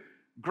food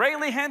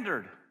greatly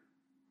hindered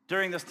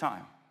during this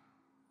time.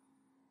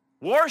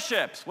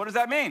 Warships, what does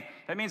that mean?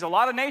 That means a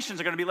lot of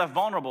nations are going to be left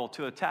vulnerable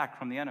to attack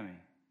from the enemy.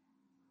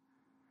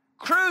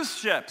 Cruise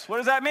ships, what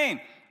does that mean?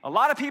 A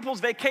lot of people's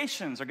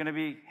vacations are going to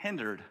be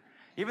hindered.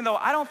 Even though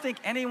I don't think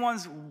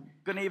anyone's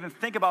going to even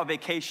think about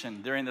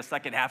vacation during the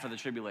second half of the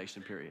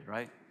tribulation period,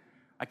 right?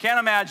 I can't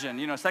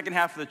imagine, second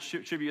half of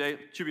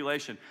the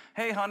tribulation.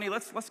 Hey, honey,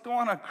 let's go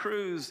on a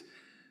cruise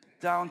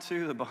down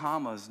to the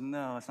Bahamas.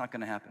 No, it's not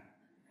going to happen.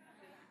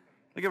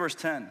 Look at verse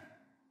 10.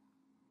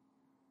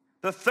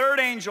 The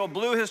third angel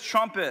blew his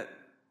trumpet,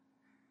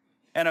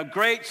 and a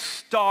great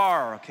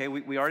star, okay,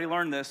 we already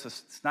learned this.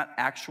 It's not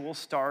actual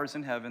stars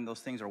in heaven.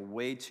 Those things are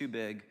way too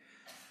big.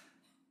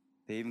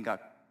 They even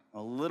got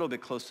a little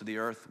bit close to the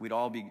earth. We'd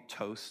all be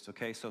toast,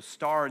 okay? So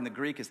star in the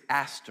Greek is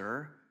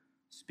aster,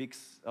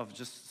 speaks of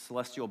just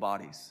celestial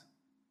bodies.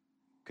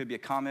 Could be a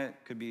comet,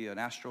 could be an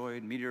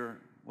asteroid, meteor,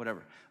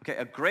 whatever. Okay,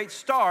 a great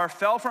star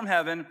fell from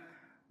heaven,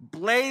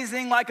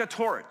 blazing like a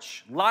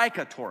torch,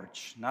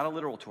 not a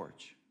literal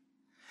torch.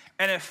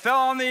 And it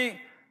fell on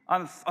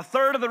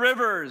 1/3 of the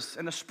rivers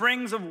and the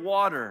springs of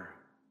water.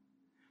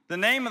 The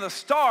name of the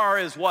star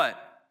is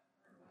what?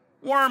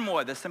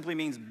 Wormwood. This simply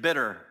means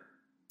bitter.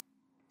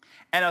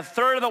 And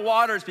 1/3 of the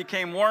waters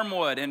became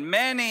wormwood, and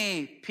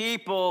many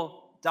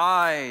people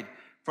died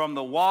from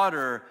the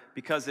water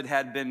because it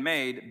had been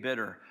made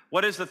bitter.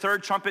 What is the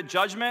third trumpet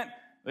judgment?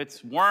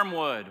 It's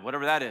wormwood,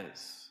 whatever that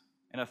is.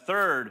 And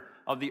 1/3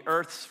 of the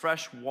earth's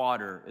fresh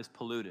water is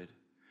polluted.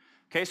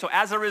 Okay, so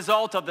as a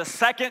result of the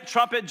second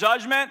trumpet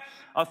judgment,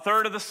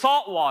 1/3 of the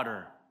salt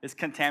water is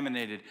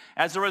contaminated.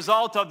 As a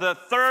result of the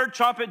third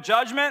trumpet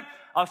judgment,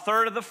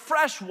 1/3 of the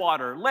fresh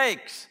water,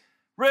 lakes,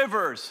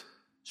 rivers,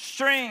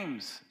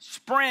 streams,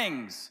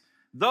 springs,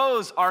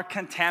 those are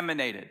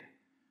contaminated.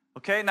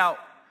 Okay, now,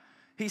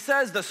 he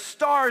says the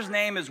star's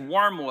name is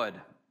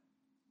wormwood.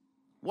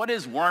 What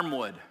is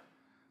wormwood?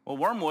 Well,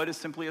 wormwood is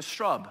simply a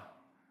shrub.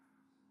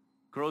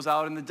 Grows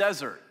out in the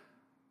desert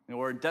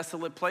or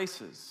desolate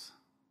places.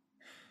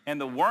 And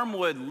the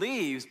wormwood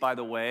leaves, by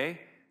the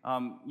way,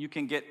 you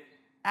can get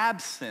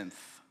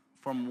absinthe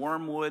from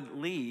wormwood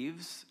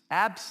leaves.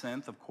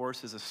 Absinthe, of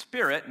course, is a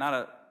spirit, not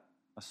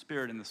a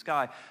spirit in the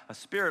sky, a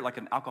spirit like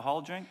an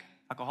alcoholic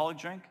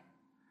drink.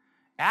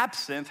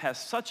 Absinthe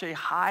has such a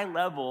high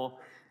level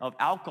of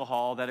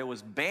alcohol that it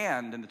was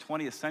banned in the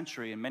 20th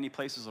century in many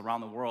places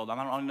around the world. I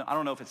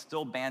don't know if it's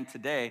still banned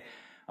today,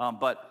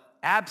 but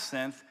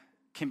absinthe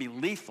can be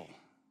lethal.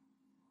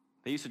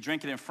 They used to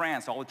drink it in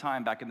France all the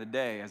time back in the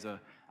day as an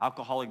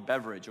alcoholic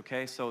beverage,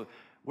 okay? So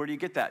where do you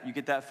get that? You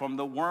get that from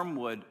the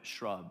wormwood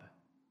shrub.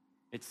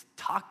 It's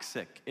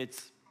toxic.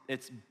 It's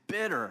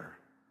bitter.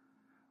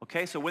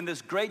 Okay, so when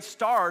this great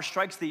star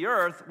strikes the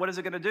earth, what is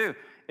it going to do?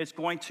 It's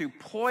going to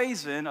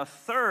poison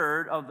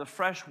 1/3 of the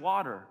fresh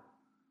water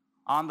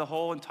on the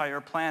whole entire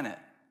planet.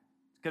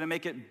 It's going to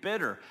make it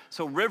bitter.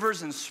 So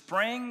rivers and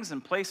springs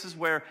and places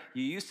where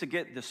you used to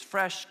get this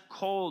fresh,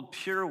 cold,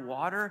 pure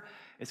water,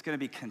 it's going to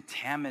be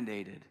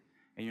contaminated,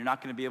 and you're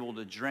not going to be able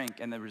to drink.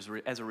 And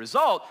as a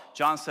result,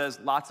 John says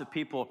lots of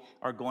people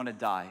are going to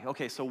die.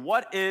 Okay, so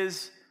what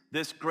is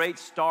this great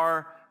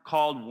star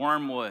called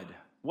wormwood?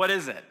 What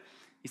is it?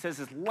 He says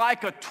it's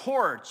like a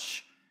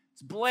torch.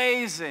 It's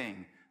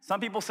blazing. Some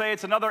people say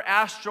it's another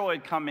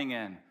asteroid coming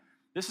in.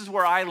 This is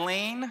where I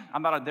lean.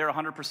 I'm not there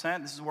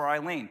 100%. This is where I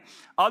lean.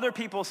 Other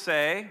people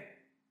say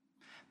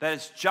that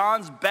it's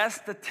John's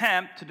best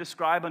attempt to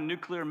describe a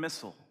nuclear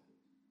missile.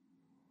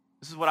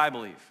 This is what I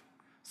believe.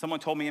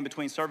 Someone told me in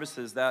between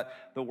services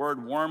that the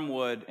word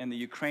wormwood in the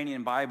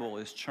Ukrainian Bible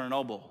is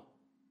Chernobyl.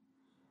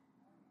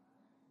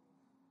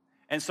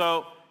 And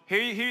so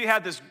here you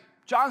have this,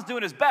 John's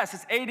doing his best.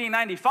 It's AD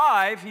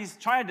 95. He's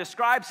trying to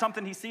describe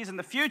something he sees in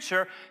the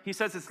future. He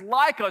says it's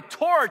like a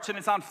torch and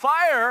it's on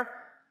fire.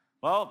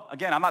 Well,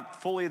 again, I'm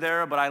not fully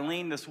there, but I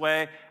lean this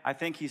way. I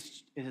think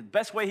the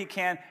best way he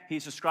can,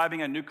 he's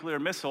describing a nuclear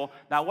missile.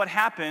 Now, what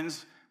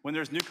happens when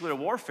there's nuclear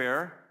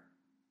warfare?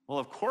 Well,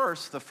 of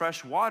course, the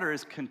fresh water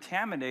is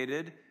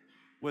contaminated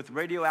with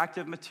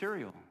radioactive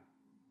material.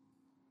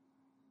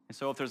 And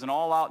so if there's an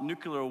all-out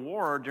nuclear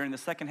war during the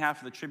second half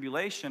of the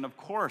tribulation, of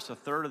course, a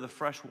third of the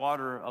fresh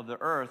water of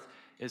the earth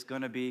is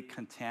going to be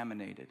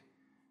contaminated.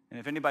 And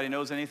if anybody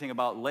knows anything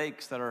about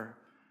lakes that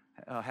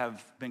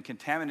have been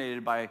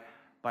contaminated by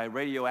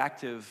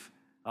radioactive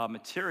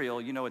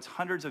material, you know it's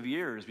hundreds of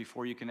years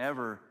before you can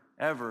ever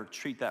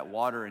treat that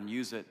water and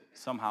use it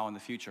somehow in the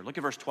future. Look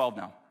at verse 12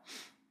 now.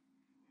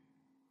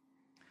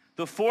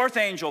 The fourth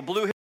angel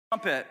blew his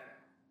trumpet,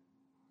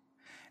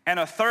 and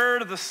a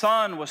third of the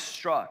sun was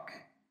struck,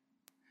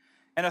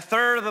 and a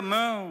third of the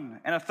moon,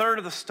 and a third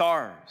of the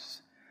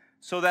stars,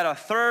 so that a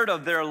third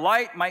of their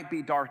light might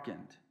be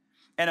darkened,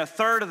 and a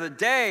third of the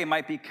day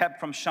might be kept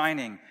from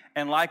shining,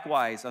 and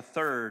likewise a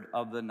third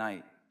of the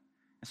night.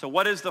 And so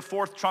what is the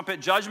fourth trumpet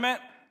judgment?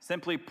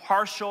 Simply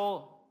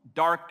partial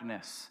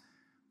darkness.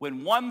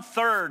 When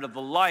 1/3 of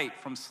the light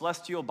from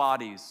celestial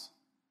bodies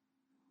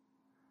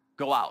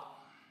go out.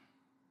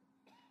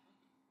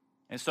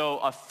 And so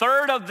a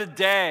third of the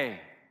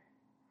day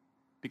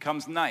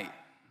becomes night.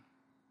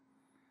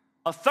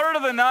 A third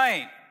of the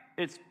night,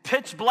 it's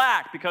pitch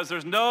black because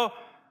there's no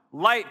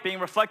light being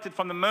reflected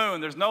from the moon.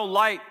 There's no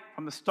light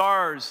from the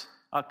stars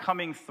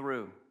coming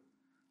through.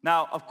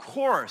 Now, of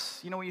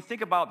course, when you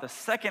think about the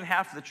second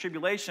half of the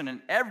tribulation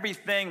and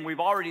everything we've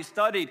already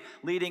studied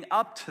leading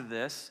up to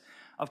this,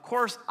 of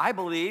course, I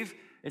believe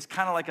it's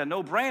kind of like a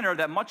no-brainer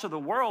that much of the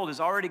world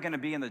is already going to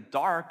be in the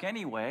dark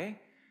anyway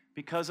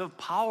because of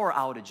power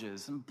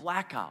outages and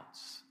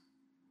blackouts.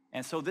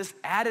 And so this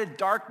added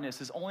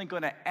darkness is only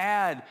going to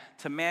add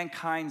to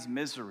mankind's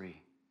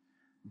misery.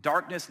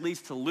 Darkness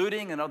leads to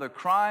looting and other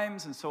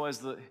crimes, and so here's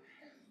the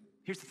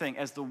thing,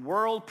 as the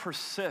world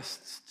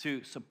persists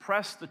to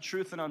suppress the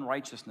truth and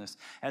unrighteousness,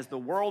 as the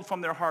world from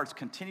their hearts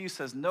continues,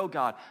 says, no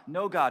God,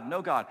 no God,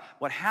 no God,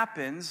 what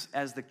happens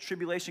as the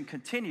tribulation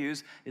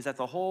continues is that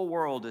the whole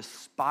world is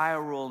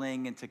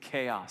spiraling into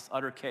chaos,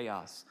 utter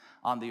chaos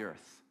on the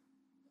earth.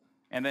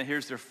 And then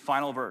here's their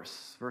final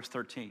verse, verse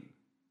 13.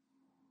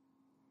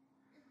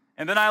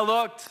 And then I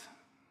looked,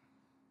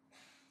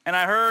 and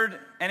I heard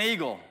an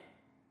eagle.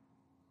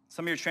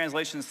 Some of your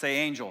translations say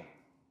angel.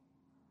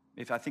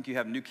 I think you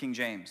have New King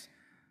James.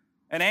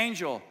 An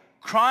angel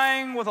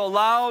crying with a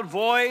loud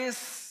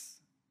voice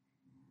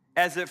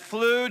as it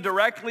flew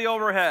directly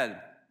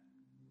overhead.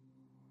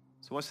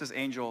 So what's this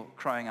angel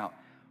crying out?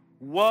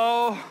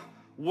 Woe,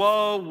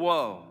 woe,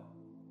 woe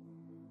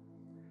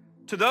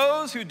to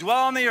those who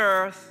dwell on the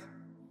earth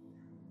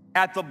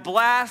at the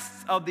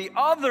blasts of the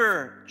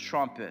other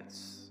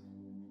trumpets,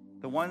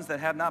 the ones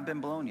that have not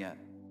been blown yet,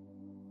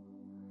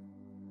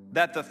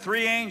 that the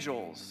three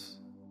angels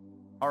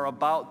are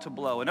about to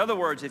blow. In other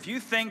words, if you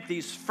think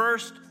these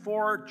first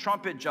 4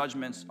 trumpet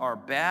judgments are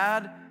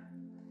bad,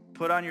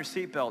 put on your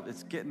seatbelt.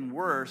 It's getting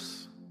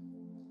worse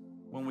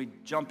when we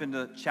jump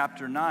into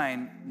chapter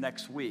 9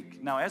 next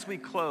week. Now, as we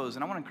close,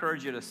 and I want to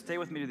encourage you to stay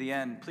with me to the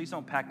end. Please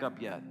don't pack up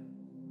yet.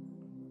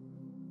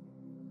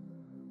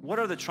 What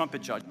are the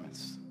trumpet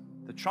judgments?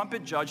 The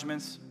trumpet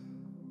judgments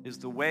is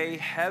the way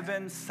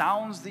heaven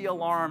sounds the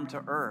alarm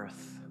to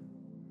earth.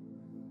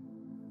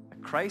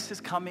 Christ is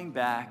coming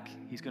back.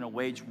 He's going to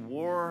wage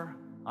war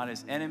on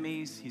his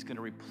enemies. He's going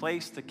to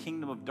replace the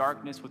kingdom of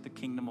darkness with the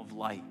kingdom of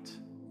light.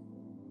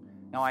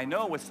 Now, I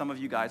know what some of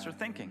you guys are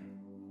thinking.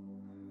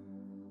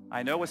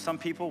 I know what some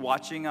people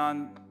watching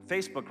on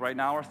Facebook right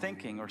now are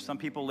thinking, or some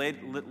people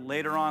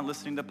later on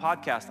listening to the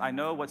podcast. I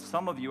know what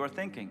some of you are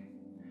thinking.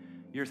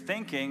 You're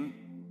thinking,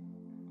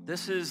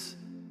 this is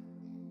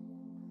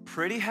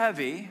pretty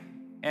heavy,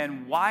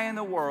 and why in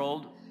the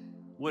world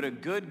would a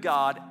good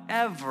God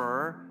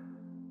ever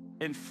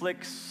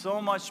inflict so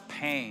much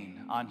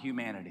pain on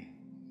humanity?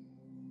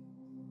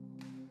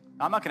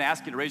 I'm not going to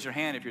ask you to raise your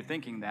hand if you're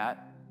thinking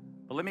that,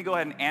 but let me go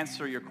ahead and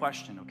answer your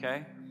question,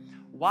 okay?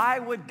 Why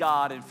would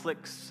God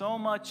inflict so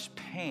much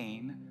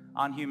pain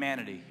on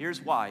humanity?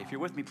 Here's why. If you're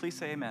with me, please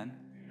say amen.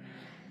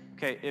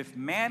 Okay, if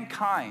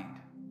mankind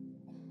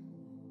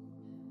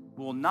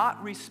will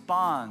not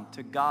respond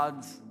to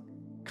God's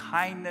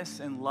kindness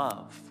and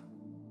love,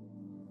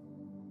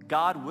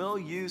 God will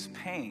use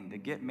pain to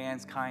get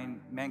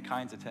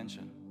mankind's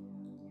attention.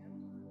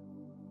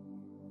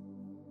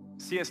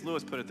 C.S.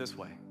 Lewis put it this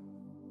way: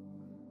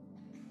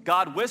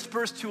 God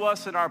whispers to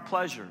us in our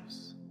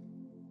pleasures.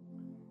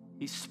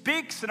 He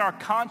speaks in our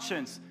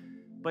conscience,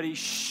 but he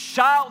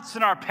shouts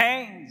in our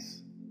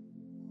pains.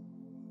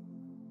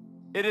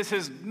 It is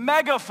his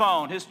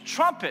megaphone, his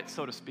trumpet,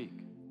 so to speak,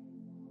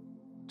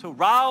 to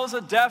rouse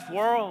a deaf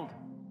world.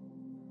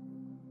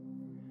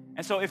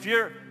 And so if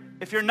you're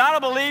not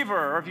a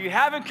believer, or if you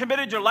haven't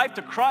committed your life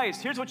to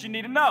Christ, here's what you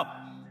need to know.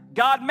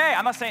 God may,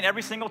 I'm not saying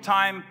every single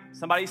time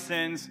somebody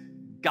sins,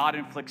 God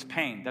inflicts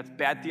pain. That's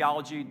bad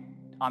theology.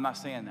 I'm not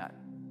saying that.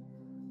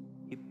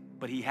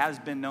 But he has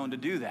been known to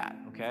do that,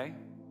 okay?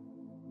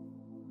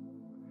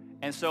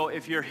 And so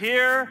if you're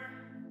here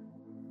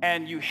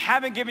and you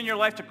haven't given your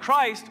life to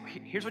Christ,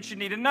 here's what you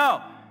need to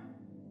know.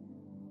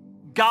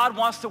 God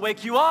wants to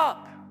wake you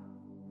up.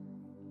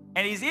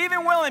 And he's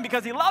even willing,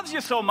 because he loves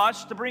you so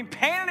much, to bring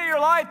pain into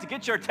your life to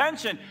get your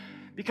attention.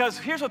 Because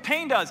here's what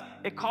pain does.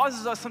 It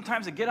causes us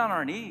sometimes to get on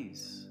our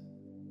knees.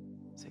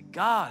 Say,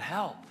 God,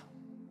 help.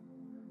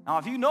 Now,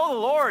 if you know the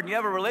Lord and you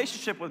have a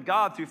relationship with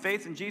God through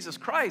faith in Jesus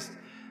Christ,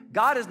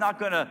 God is not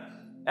going to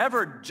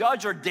ever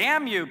judge or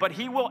damn you, but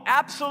he will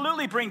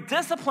absolutely bring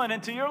discipline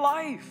into your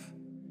life.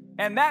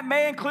 And that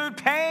may include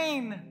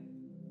pain.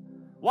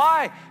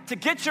 Why? To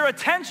get your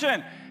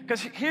attention.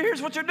 Because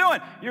here's what you're doing.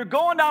 You're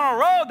going down a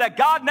road that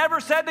God never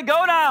said to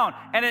go down,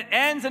 and it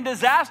ends in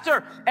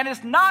disaster. And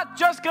it's not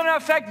just going to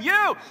affect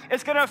you.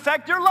 It's going to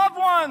affect your loved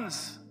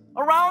ones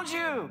around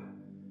you.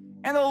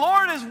 And the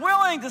Lord is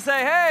willing to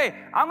say, hey,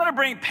 I'm going to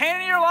bring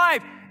pain in your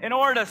life in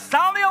order to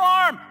sound the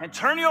alarm and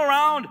turn you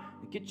around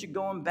and get you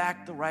going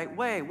back the right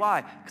way.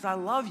 Why? Because I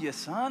love you,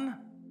 son.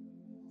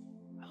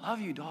 I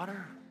love you,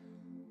 daughter.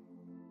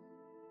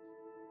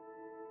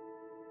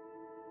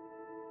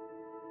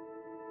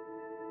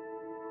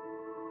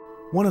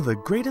 One of the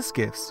greatest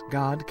gifts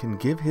God can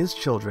give his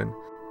children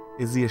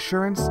is the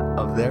assurance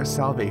of their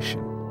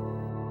salvation.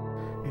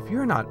 If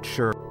you're not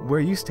sure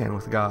where you stand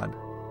with God,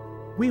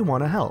 we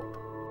want to help.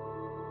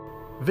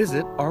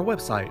 Visit our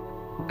website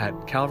at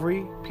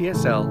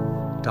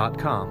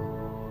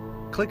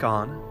calvarypsl.com. Click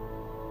on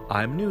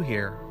I'm New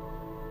Here,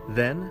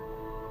 then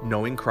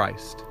Knowing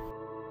Christ.